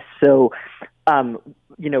virus. So,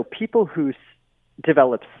 people who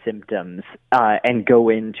develop symptoms and go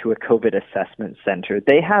into a COVID assessment center,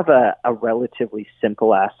 they have a relatively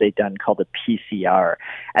simple assay done called a PCR.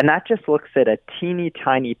 And that just looks at a teeny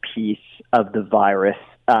tiny piece of the virus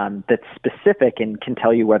that's specific and can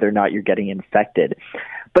tell you whether or not you're getting infected.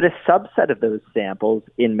 But a subset of those samples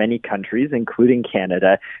in many countries, including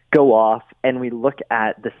Canada, go off and we look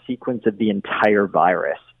at the sequence of the entire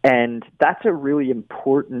virus. And that's a really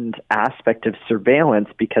important aspect of surveillance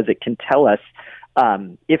because it can tell us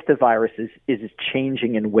if the virus is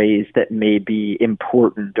changing in ways that may be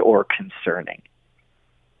important or concerning.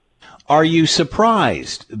 Are you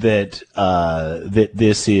surprised that that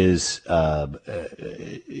this is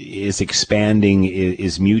expanding,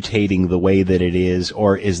 is mutating the way that it is,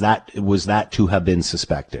 or was that to have been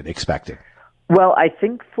expected? Well, I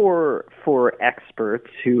think for experts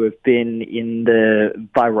who have been in the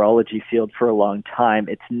virology field for a long time,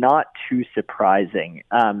 it's not too surprising.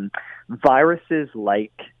 Viruses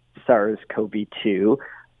like SARS-CoV-2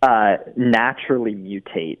 naturally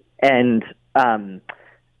mutate, and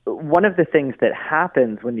one of the things that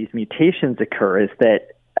happens when these mutations occur is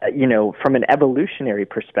that, from an evolutionary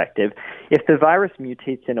perspective, if the virus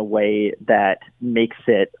mutates in a way that makes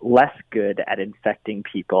it less good at infecting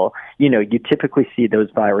people, you typically see those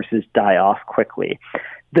viruses die off quickly.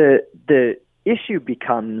 The issue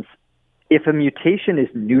becomes if a mutation is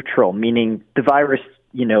neutral, meaning the virus,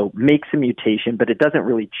 makes a mutation, but it doesn't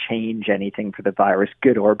really change anything for the virus,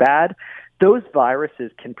 good or bad, those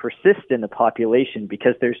viruses can persist in the population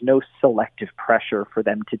because there's no selective pressure for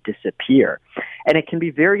them to disappear. And it can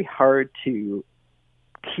be very hard to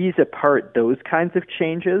tease apart those kinds of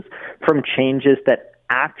changes from changes that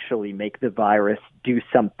actually make the virus do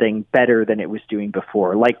something better than it was doing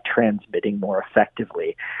before, like transmitting more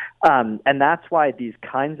effectively. And that's why these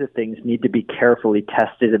kinds of things need to be carefully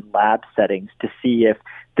tested in lab settings to see if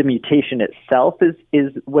the mutation itself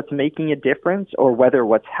is what's making a difference, or whether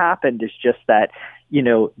what's happened is just that,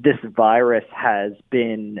 this virus has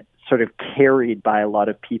been sort of carried by a lot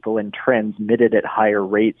of people and transmitted at higher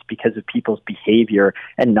rates because of people's behavior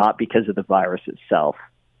and not because of the virus itself.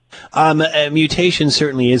 Mutation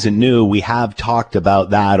certainly isn't new. We have talked about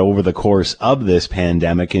that over the course of this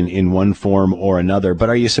pandemic in one form or another. But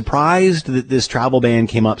are you surprised that this travel ban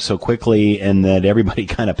came up so quickly and that everybody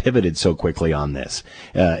kind of pivoted so quickly on this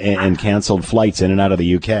and canceled flights in and out of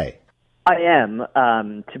the UK? I am,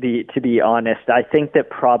 to be honest. I think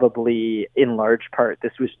that probably in large part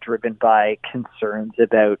this was driven by concerns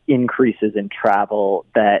about increases in travel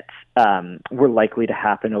that were likely to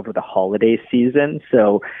happen over the holiday season.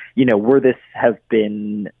 So, were this to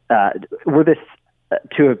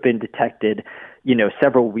have been detected,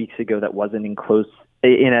 several weeks ago that wasn't in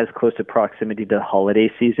as close a proximity to the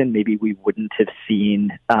holiday season, maybe we wouldn't have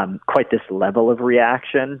seen quite this level of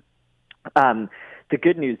reaction. The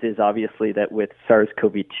good news is obviously that with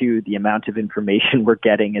SARS-CoV-2, the amount of information we're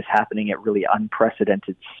getting is happening at really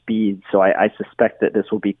unprecedented speeds. So I suspect that this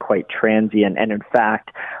will be quite transient. And in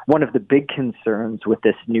fact, one of the big concerns with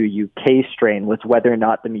this new UK strain was whether or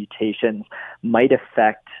not the mutations might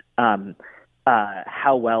affect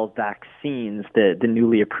how well vaccines, the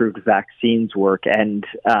newly approved vaccines work. And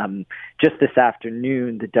just this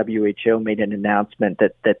afternoon, the WHO made an announcement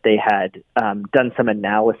that they had done some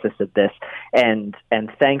analysis of this. And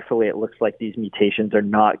thankfully, it looks like these mutations are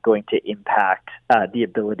not going to impact the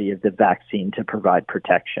ability of the vaccine to provide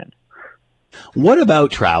protection. What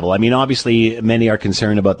about travel? I mean, obviously, many are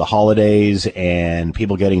concerned about the holidays and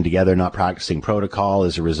people getting together, not practicing protocol.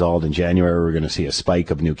 As a result, in January, we're going to see a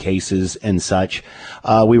spike of new cases and such.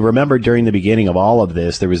 We remember during the beginning of all of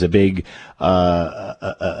this, there was a big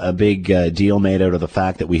deal made out of the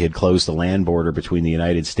fact that we had closed the land border between the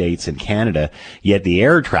United States and Canada. Yet the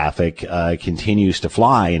air traffic continues to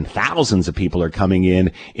fly, and thousands of people are coming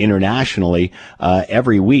in internationally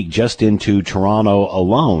every week, just into Toronto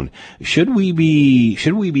alone. Should we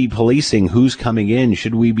be policing who's coming in?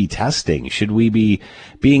 Should we be testing? Should we be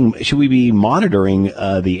monitoring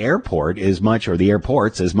the airport as much, or the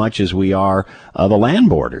airports as much as we are the land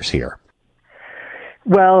borders here?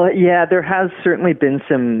 Well, yeah, there has certainly been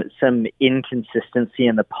some inconsistency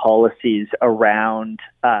in the policies around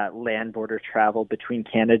land border travel between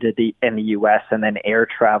Canada and the U.S. and then air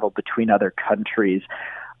travel between other countries.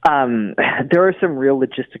 There are some real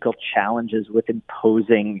logistical challenges with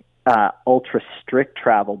imposing ultra strict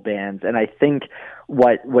travel bans, and I think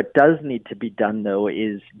what does need to be done, though,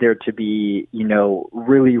 is there to be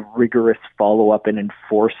really rigorous follow-up and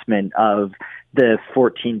enforcement of the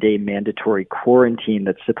 14-day mandatory quarantine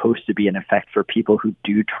that's supposed to be in effect for people who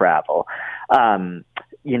do travel.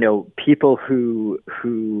 People who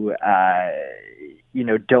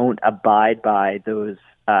don't abide by those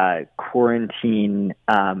quarantine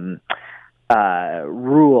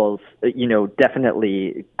rules,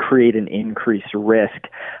 definitely create an increased risk.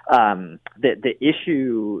 The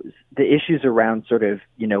issues around sort of,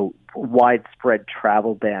 widespread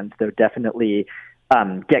travel bans, though, definitely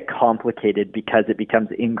get complicated because it becomes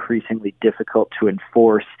increasingly difficult to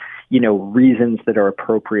enforce, reasons that are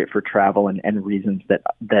appropriate for travel and reasons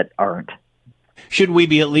that aren't. Should we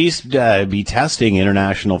be at least be testing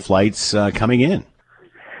international flights coming in?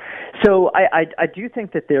 So I do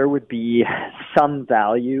think that there would be some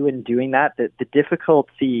value in doing that. The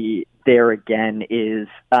difficulty there, again, is,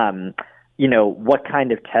 what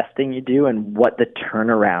kind of testing you do and what the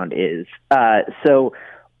turnaround is. So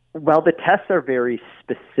while the tests are very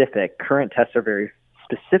specific, current tests are very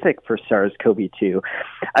specific for SARS-CoV-2,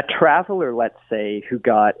 a traveler, let's say, who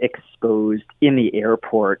got exposed in the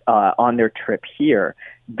airport on their trip here,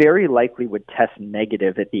 very likely would test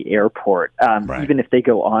negative at the airport, right, even if they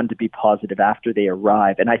go on to be positive after they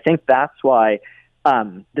arrive. And I think that's why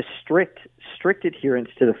the strict adherence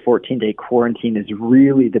to the 14-day quarantine is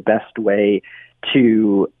really the best way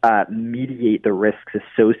to mediate the risks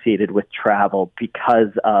associated with travel, because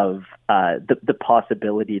of the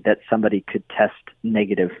possibility that somebody could test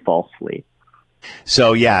negative falsely.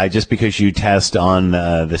 So, yeah, just because you test on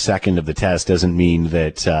the second of the test doesn't mean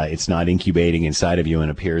that it's not incubating inside of you and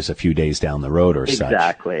appears a few days down the road or such.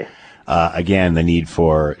 Exactly. Again, the need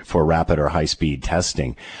for rapid or high-speed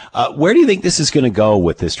testing. Where do you think this is going to go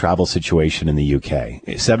with this travel situation in the UK?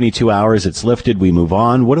 72 hours, it's lifted, we move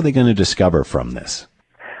on. What are they going to discover from this?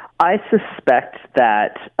 I suspect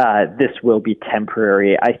that this will be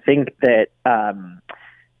temporary. I think that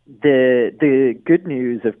the good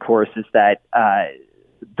news, of course, is that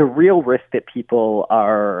the real risk that people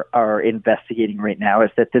are investigating right now is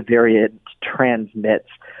that the variant transmits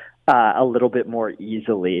a little bit more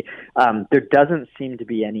easily. There doesn't seem to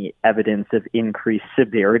be any evidence of increased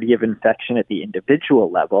severity of infection at the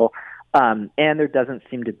individual level, and there doesn't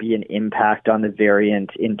seem to be an impact on the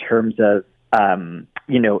variant in terms of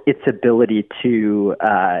its ability to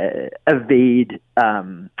evade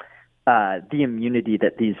the immunity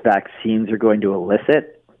that these vaccines are going to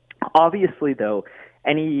elicit. Obviously, though,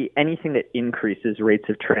 anything that increases rates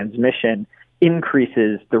of transmission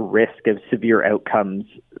increases the risk of severe outcomes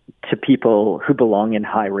to people who belong in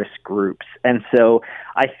high-risk groups. And so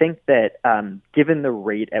I think that given the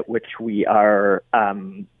rate at which we are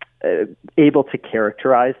able to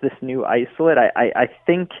characterize this new isolate, I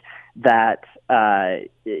think that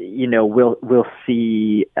we'll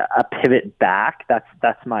see a pivot back.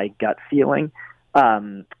 That's my gut feeling,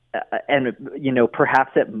 and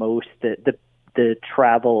perhaps at most the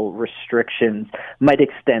travel restrictions might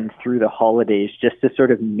extend through the holidays just to sort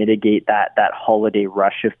of mitigate that holiday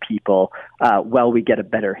rush of people while we get a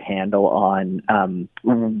better handle on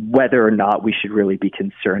whether or not we should really be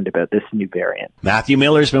concerned about this new variant. Matthew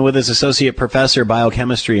Miller's been with us, Associate Professor,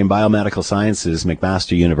 Biochemistry and Biomedical Sciences,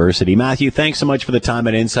 McMaster University. Matthew, thanks so much for the time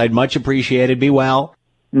and insight. Much appreciated. Be well.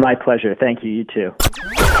 My pleasure. Thank you. You too.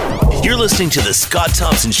 You're listening to the Scott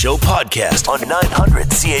Thompson Show podcast on 900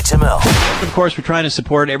 CHML. Of course, we're trying to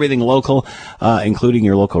support everything local, including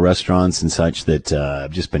your local restaurants and such that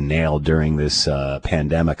have just been nailed during this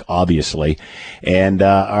pandemic, obviously, and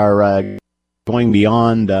are going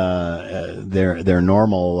beyond their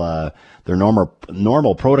normal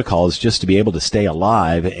protocols just to be able to stay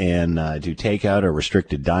alive and do takeout or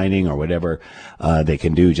restricted dining or whatever they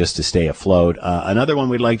can do just to stay afloat. Another one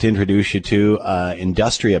we'd like to introduce you to,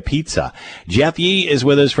 Industria Pizza. Jeff Yee is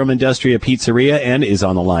with us from Industria Pizzeria and is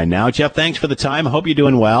on the line now. Jeff, thanks for the time. I hope you're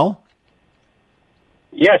doing well.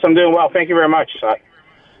 Yes, I'm doing well. Thank you very much.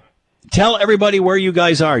 Tell everybody where you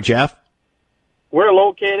guys are, Jeff. We're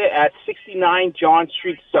located at 69 John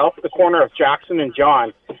Street South, the corner of Jackson and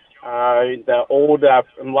John. The old, a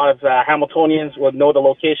lot of Hamiltonians would know the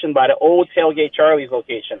location by the old Tailgate Charlie's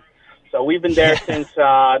location. So we've been there since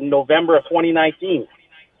November of 2019.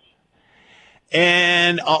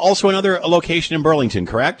 And also another location in Burlington,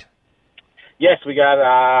 correct? Yes, we got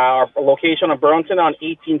our location in Burlington on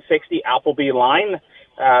 1860 Appleby Line.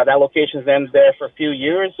 That location's been there for a few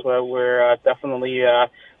years. We're definitely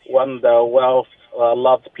one of the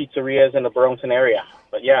well-loved pizzerias in the Burlington area.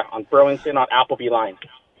 But yeah, on Burlington on Appleby Line.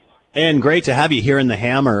 And great to have you here in the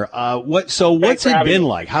Hammer. What's it been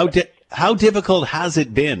like? How difficult has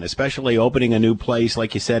it been, especially opening a new place,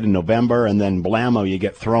 like you said, in November, and then blammo, you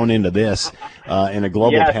get thrown into this in a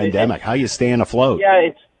global pandemic? How are you staying afloat?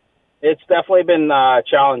 Yeah, it's definitely been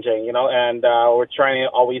challenging, and we're trying to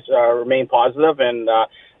always remain positive and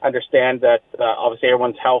understand that obviously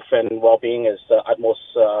everyone's health and well-being is utmost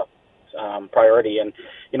priority. And,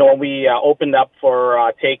 when we opened up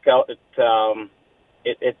for takeout,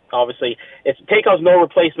 it obviously takeout's no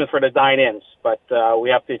replacement for the dine-ins, but we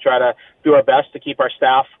have to try to do our best to keep our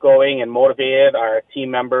staff going and motivated, our team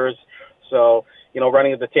members. So,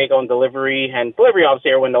 running the takeout and delivery, obviously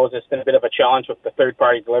everyone knows it's been a bit of a challenge with the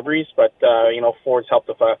third-party deliveries, but, Ford's helped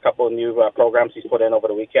with a couple of new programs he's put in over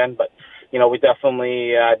the weekend. But, we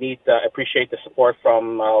definitely need to appreciate the support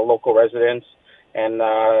from local residents and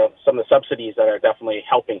some of the subsidies that are definitely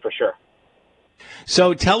helping for sure.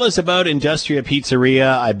 So tell us about Industria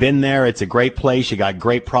Pizzeria. I've been there. It's a great place. You got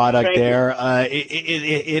great product there.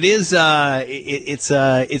 It's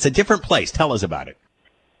a different place. Tell us about it.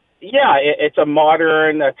 Yeah, it's a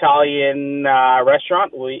modern Italian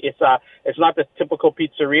restaurant. It's not the typical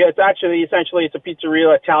pizzeria. It's actually essentially it's a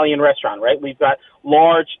pizzeria Italian restaurant, right? We've got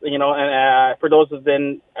large, and for those of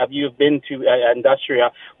you who've been to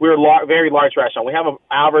Industria, we're a very large restaurant. We have an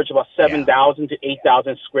average of about 7,000 to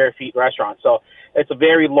 8,000 square feet restaurant. So it's a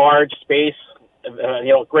very large space.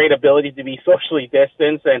 Great ability to be socially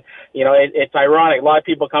distanced. And, it's ironic. A lot of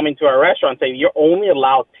people come into our restaurant and say, you're only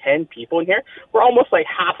allowed 10 people in here. We're almost like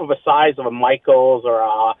half of the size of a Michael's or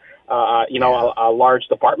a large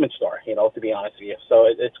department store, to be honest with you. So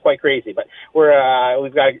it's quite crazy. But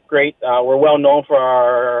we've got great, we're well known for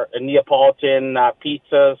our Neapolitan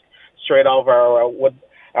pizzas straight out of our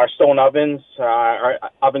stone ovens. Our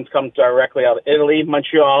ovens come directly out of Italy,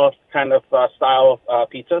 Montreal kind of style of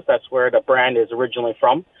pizzas. That's where the brand is originally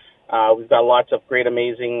from. We've got lots of great,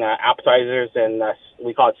 amazing appetizers, and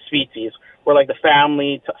we call it sweetsies. We're like the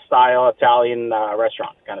family style Italian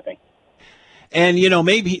restaurant kind of thing. And,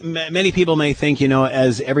 many people may think,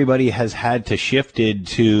 as everybody has had to shifted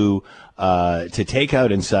to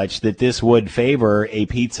takeout and such, that this would favor a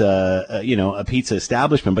pizza, a pizza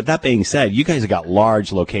establishment. But that being said, you guys have got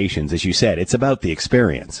large locations. As you said, it's about the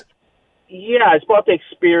experience. Yeah, it's about the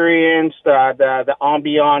experience, the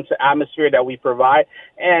ambiance, the atmosphere that we provide.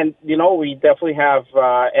 And, we definitely have,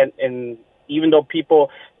 and even though people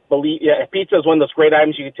believe pizza is one of those great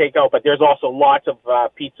items you can take out, but there's also lots of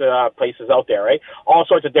pizza places out there, right? All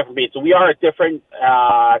sorts of different pizzas. We are a different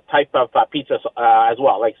type of pizza as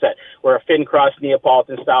well. Like I said, we're a thin crust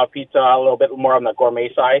Neapolitan style pizza, a little bit more on the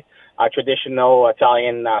gourmet side, traditional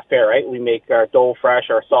Italian fare, right? We make our dough fresh,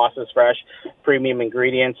 our sauces fresh, premium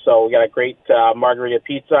ingredients. So we got a great margherita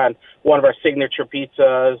pizza, and one of our signature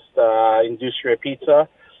pizzas, Industria pizza.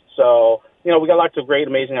 So we got lots of great,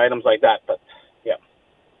 amazing items like that. But yeah.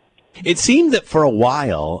 It seemed that for a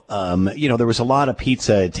while, there was a lot of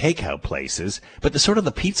pizza takeout places, but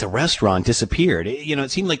the pizza restaurant disappeared.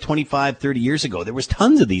 It seemed like 25, 30 years ago, there was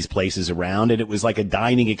tons of these places around, and it was like a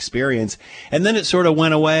dining experience. And then it sort of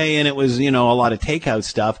went away, and it was, a lot of takeout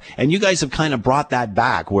stuff. And you guys have kind of brought that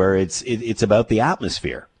back, where it's about the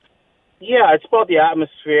atmosphere. Yeah, it's about the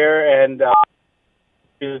atmosphere and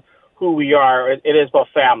who we are. It is about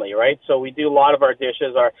family, right? So we do a lot of our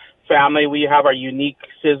dishes are family. We have our unique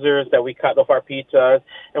scissors that we cut off our pizzas,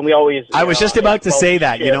 and we always. I was just about to say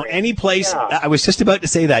that. Any place. Yeah. I was just about to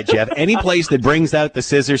say that, Jeff. Any place that brings out the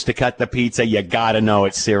scissors to cut the pizza, you gotta know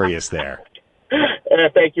it's serious there.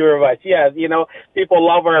 Thank you very much. Yeah, people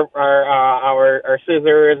love our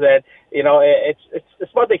scissors, and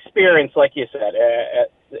it's about the experience, like you said.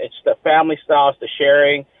 It's the family style, it's the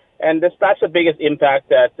sharing. And that's the biggest impact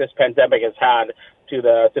that this pandemic has had to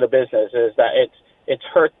the business, is that it's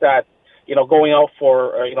hurt that, going out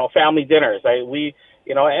for, family dinners. Right?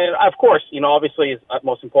 And of course, obviously it's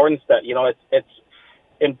utmost importance that, it's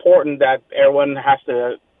important that everyone has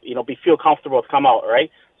to, feel comfortable to come out,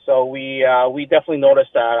 right? So we definitely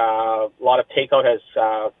noticed that a lot of takeout has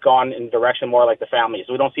gone in the direction more like the families.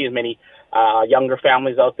 We don't see as many younger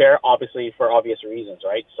families out there, obviously for obvious reasons,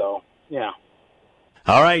 right? So, yeah.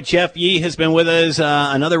 All right, Jeff Yee has been with us.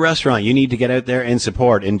 Another restaurant you need to get out there and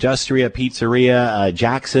support, Industria Pizzeria,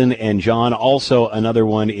 Jackson and John. Also another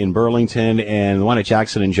one in Burlington, and the one at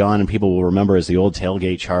Jackson and John, and people will remember as the old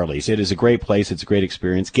Tailgate Charlie's. It is a great place. It's a great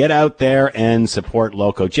experience. Get out there and support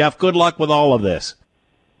local. Jeff, good luck with all of this.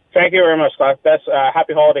 Thank you very much, Scott. Best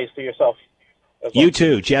happy holidays to yourself. You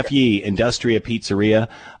too, Jeff Yee, Industria Pizzeria,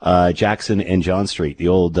 Jackson and John Street, the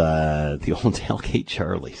old Tailgate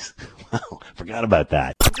Charlie's. Wow, forgot about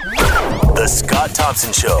that. The Scott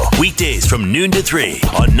Thompson Show, weekdays from noon to 3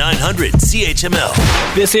 on 900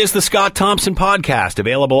 CHML. This is the Scott Thompson Podcast,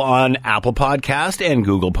 available on Apple Podcast and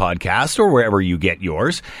Google Podcast, or wherever you get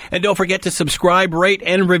yours. And don't forget to subscribe, rate,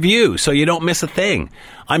 and review so you don't miss a thing.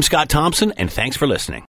 I'm Scott Thompson, and thanks for listening.